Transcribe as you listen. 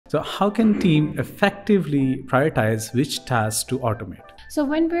So how can team effectively prioritize which tasks to automate? So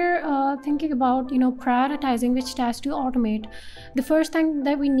when we're thinking about, prioritizing which tasks to automate, the first thing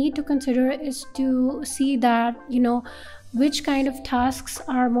that we need to consider is to see that, which kind of tasks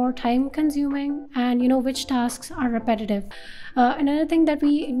are more time consuming and, which tasks are repetitive. Another thing that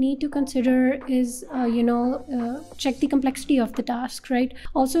we need to consider is, check the complexity of the task, right?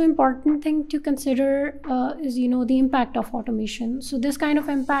 Also important thing to consider is, the impact of automation. So this kind of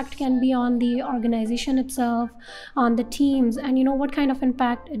impact can be on the organization itself, on the teams, and, what kind of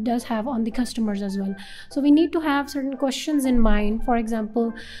impact it does have on the customers as well. So we need to have certain questions in mind. For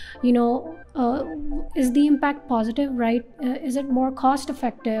example, is the impact positive, right? Is it more cost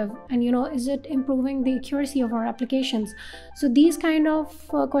effective? And, is it improving the accuracy of our applications? So these kind of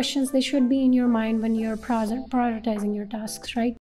questions, they should be in your mind when you're prioritizing your tasks, right?